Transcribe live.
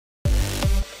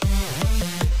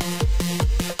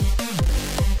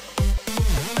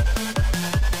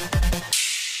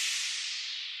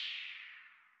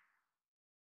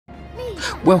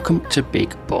Welcome to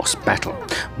Big Boss Battle.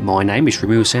 My name is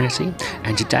Ramil Sati,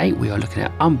 and today we are looking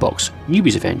at Unbox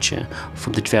Newbies Adventure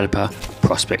from the developer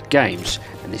Prospect Games,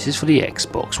 and this is for the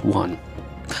Xbox One.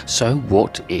 So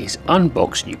what is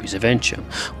Unbox Newbies Adventure?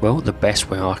 Well, the best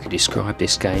way I can describe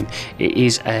this game, it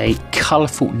is a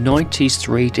colourful 90s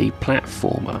 3D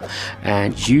platformer,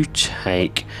 and you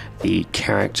take the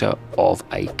character of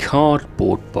a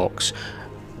cardboard box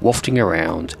wafting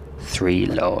around 3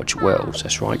 large worlds.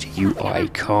 That's right, you are a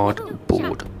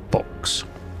cardboard box.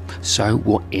 So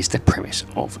what is the premise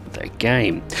of the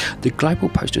game? The Global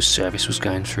Postal Service was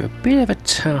going through a bit of a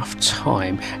tough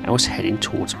time and was heading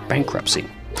towards bankruptcy.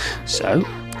 So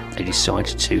they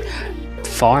decided to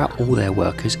fire all their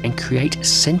workers and create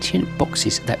sentient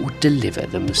boxes that would deliver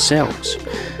themselves.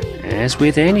 As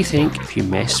with anything, if you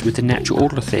mess with the natural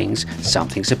order of things,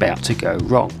 something's about to go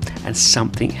wrong, and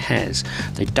something has.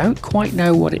 They don't quite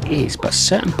know what it is, but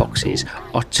certain boxes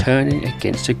are turning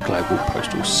against the Global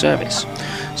Postal Service.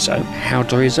 So how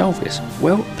to resolve this?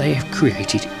 Well, they have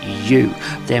created you,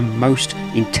 their most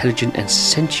intelligent and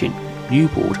sentient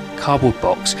newborn cardboard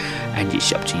box, and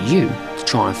it's up to you to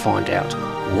try and find out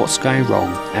what's going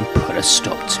wrong and put a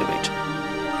stop to it.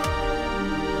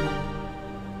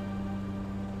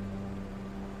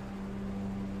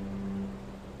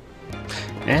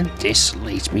 And this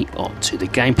leads me on to the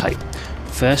gameplay.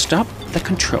 First up, the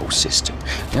control system.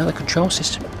 Now the control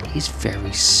system is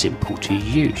very simple to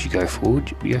use. You go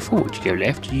forward, you go forward, you go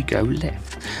left, you go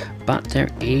left. But there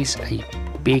is a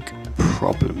big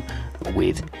problem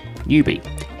with Newbie.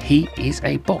 He is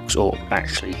a box, or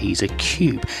actually he's a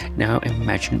cube. Now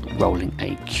imagine rolling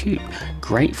a cube.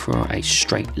 Great for a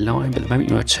straight line, but the moment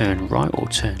you want to turn right or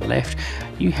turn left,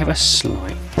 you have a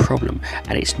slight problem,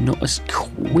 and it's not as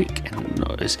quick and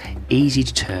not as easy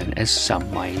to turn as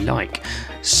some may like.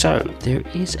 So there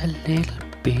is a little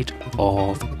bit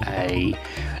of a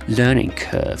learning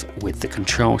curve with the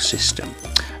control system.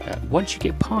 Once you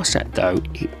get past that though,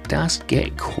 it does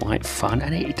get quite fun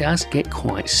and it does get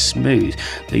quite smooth,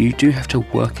 though you do have to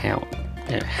work out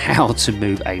how to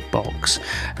move a box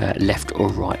left or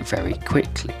right very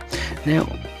quickly. Now,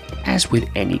 as with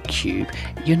any cube,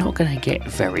 you're not going to get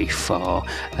very far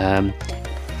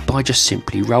by just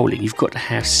simply rolling. You've got to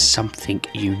have something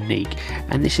unique,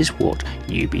 and this is what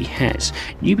Newbie has.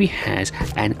 Newbie has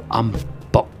an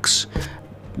Unbox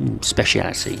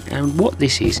speciality, and what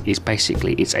this is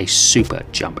basically it's a super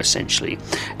jump essentially,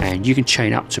 and you can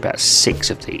chain up to about 6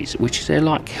 of these, which they're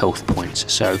like health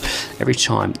points. So every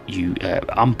time you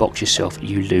unbox yourself,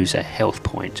 you lose a health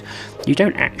point. You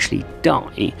don't actually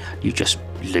die, you just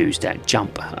lose that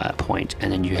jump point, and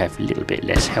then you have a little bit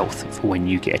less health for when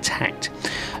you get attacked.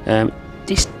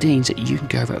 This means that you can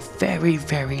go over very,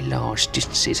 very large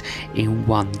distances in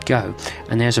one go,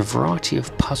 and there's a variety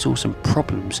of puzzles and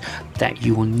problems that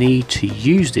you will need to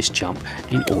use this jump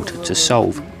in order to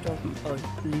solve.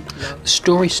 The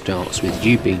story starts with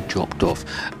you being dropped off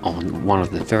on one of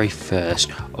the very first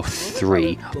of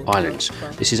 3 islands.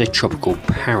 This is a tropical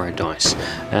paradise.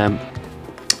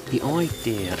 The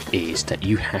idea is that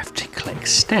you have to collect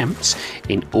stamps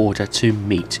in order to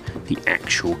meet the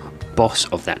actual boss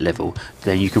of that level,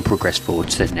 then you can progress forward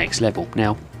to the next level.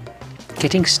 Now,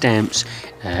 getting stamps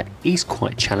is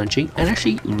quite challenging and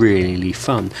actually really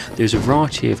fun. There's a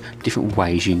variety of different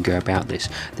ways you can go about this.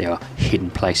 There are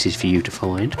hidden places for you to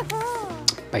find,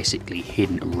 basically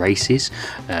hidden races,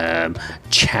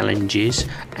 challenges,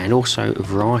 and also a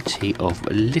variety of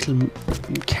little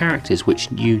characters which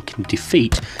you can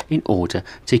defeat in order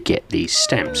to get these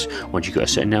stamps. Once you've got a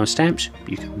certain number of stamps,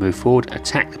 you can move forward,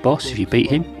 attack the boss. If you beat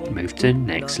him, move to the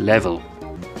next level.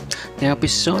 Now,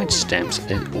 besides stamps,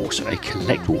 there's also a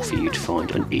collectible for you to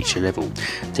find on each level.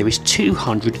 There is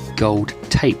 200 gold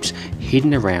tapes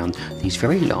hidden around these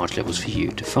very large levels for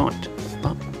you to find.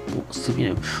 But what's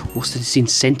the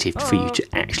incentive for you to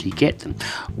actually get them?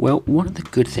 Well, one of the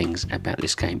good things about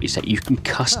this game is that you can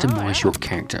customize your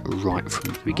character right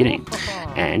from the beginning,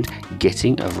 and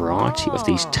getting a variety of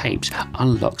these tapes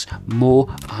unlocks more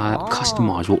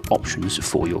customizable options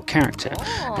for your character.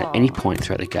 At any point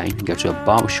throughout the game, you can go to a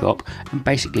barbershop and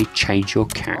basically change your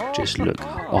character's look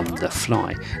on the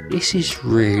fly. This is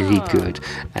really good,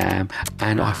 and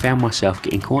I found myself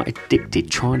getting quite addicted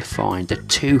trying to find the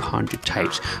 200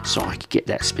 tapes so I could get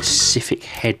that specific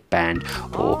headband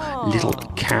or little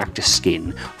character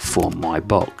skin for my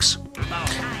box.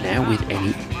 Now, with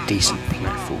any decent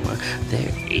platformer,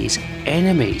 there is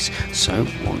enemies. So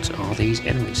what are these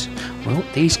enemies? Well,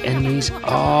 these enemies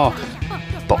are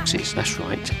boxes. That's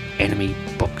right, enemy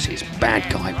boxes,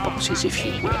 bad guy boxes, if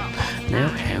you will. Now,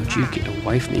 how do you get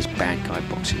away from these bad guy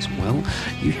boxes? Well,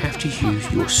 you have to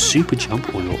use your super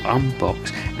jump or your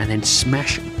unbox and then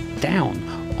smash down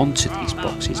onto these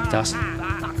boxes, thus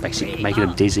basically making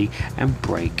them dizzy and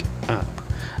break up.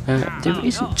 There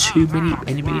isn't too many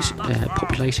enemies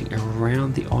populating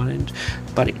around the island,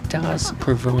 but it does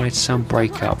provide some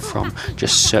break-up from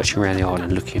just searching around the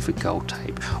island looking for gold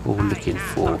tape or looking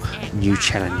for new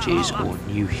challenges or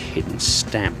new hidden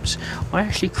stamps. I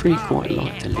actually quite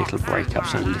like the little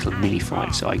break-ups and little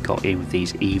mini-fights I got in with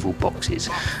these evil boxes.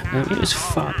 It was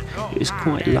fun, it was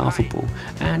quite laughable,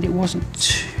 and it wasn't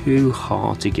too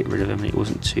hard to get rid of them, it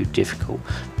wasn't too difficult.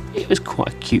 It was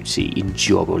quite a cutesy,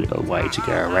 enjoyable little way to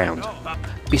go around.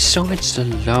 Besides the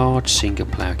large single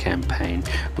player campaign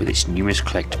with its numerous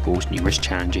collectibles, numerous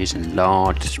challenges and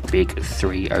large big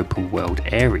 3 open world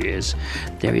areas,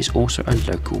 there is also a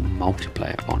local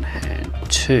multiplayer on hand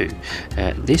too.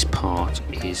 This part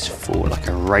is for like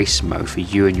a race mode for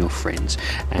you and your friends,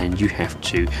 and you have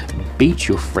to beat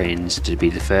your friends to be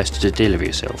the first to deliver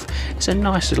yourself. It's a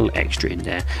nice little extra in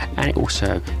there, and it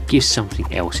also gives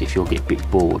something else if you'll get a bit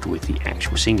bored with the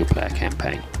actual single player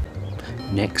campaign.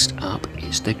 Next up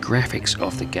is the graphics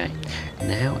of the game.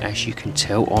 Now, as you can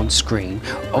tell on screen,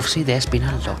 obviously there's been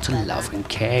a lot of love and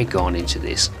care gone into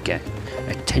this game.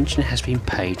 Attention has been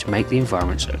paid to make the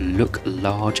environments look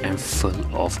large and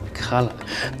full of colour.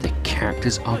 The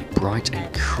characters are bright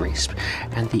and crisp,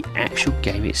 and the actual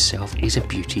game itself is a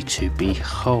beauty to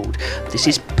behold. This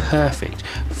is perfect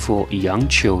for young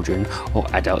children or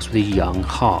adults with a young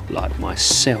heart like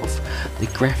myself. The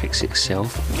graphics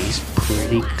itself is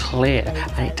pretty clear,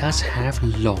 and it does have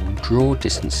long draw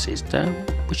distances,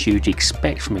 which you'd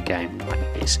expect from a game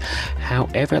like this.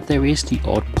 However, there is the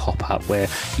odd pop-up where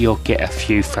you'll get a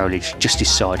few foliage just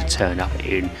decide to turn up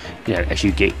in, as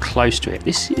you get close to it.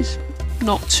 This is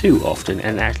not too often,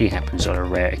 and it actually happens on a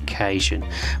rare occasion,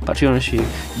 but to be honest with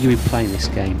you, you'll be playing this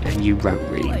game and you won't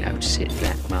really notice it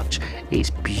that much. It's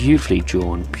beautifully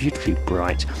drawn, beautifully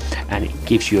bright, and it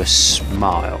gives you a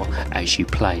smile as you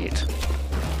play it.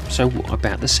 So what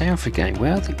about the sound for the game?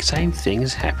 Well, the same thing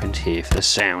has happened here for the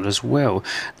sound as well.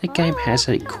 The game has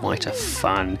quite a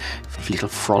fun, little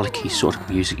frolicky sort of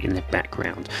music in the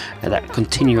background that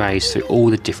continues through all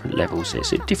the different levels.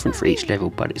 It's different for each level,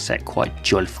 but it's that quite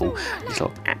joyful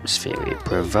little atmosphere it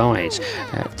provides.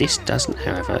 This doesn't,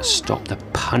 however, stop the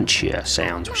punchier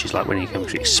sounds, which is like when you come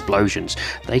to explosions.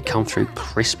 They come through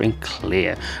crisp and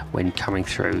clear when coming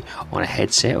through on a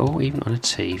headset or even on a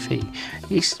TV.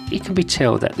 It can be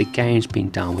told that the game's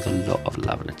been done with a lot of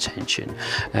love and attention.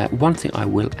 One thing I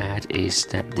will add is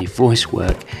that the voice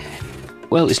work,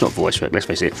 well, it's not voice work, let's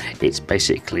face it, it's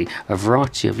basically a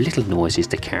variety of little noises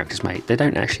the characters make. They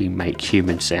don't actually make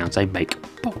human sounds, they make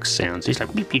box sounds. It's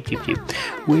like beep, beep, beep, beep,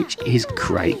 which is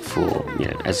great for,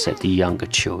 as I said, the younger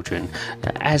children.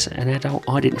 As an adult,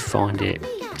 I didn't find it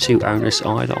too onerous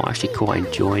either. I actually quite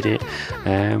enjoyed it,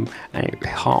 and it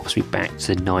harks me back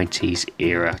to the 90s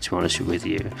era, to be honest with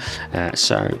you.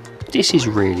 So this is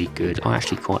really good. I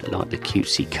actually quite like the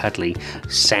cutesy, cuddly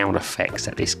sound effects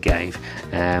that this gave,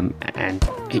 and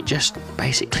it just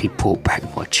basically brought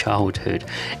back my childhood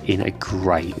in a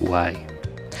great way.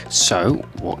 So,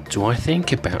 what do I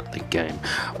think about the game?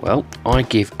 Well, I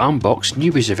give Unbox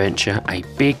Newbies Adventure a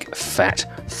big fat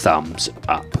thumbs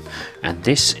up, and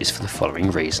this is for the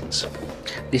following reasons.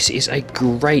 This is a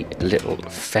great little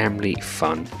family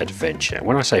fun adventure.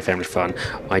 When I say family fun,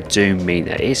 I do mean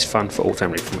that. It is fun for all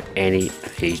family from any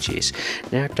ages.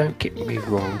 Now, don't get me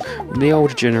wrong, the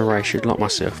older generation like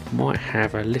myself might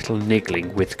have a little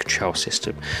niggling with the control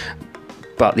system,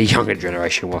 but the younger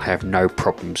generation will have no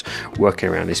problems working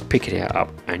around this, picking it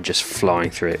up and just flying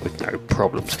through it with no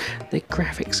problems. The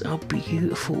graphics are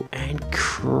beautiful and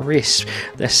crisp.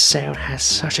 The sound has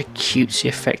such a cutesy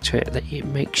effect to it that it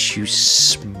makes you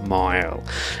smile.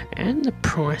 And the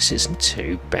price isn't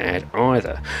too bad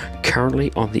either.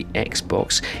 Currently on the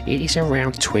Xbox, it is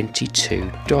around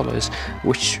 $22,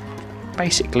 which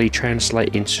basically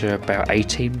translate into about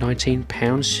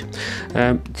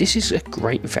 £18–19. This is a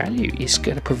great value. It's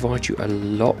going to provide you a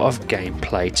lot of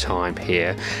gameplay time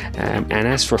here, and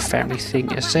as for a family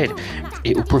thing, as I said,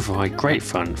 it will provide great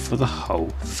fun for the whole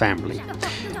family.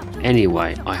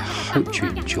 Anyway, I hope you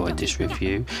enjoyed this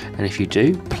review, and if you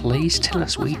do, please tell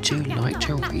us. We do like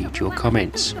to read your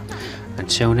comments.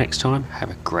 Until next time, have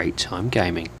a great time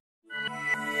gaming.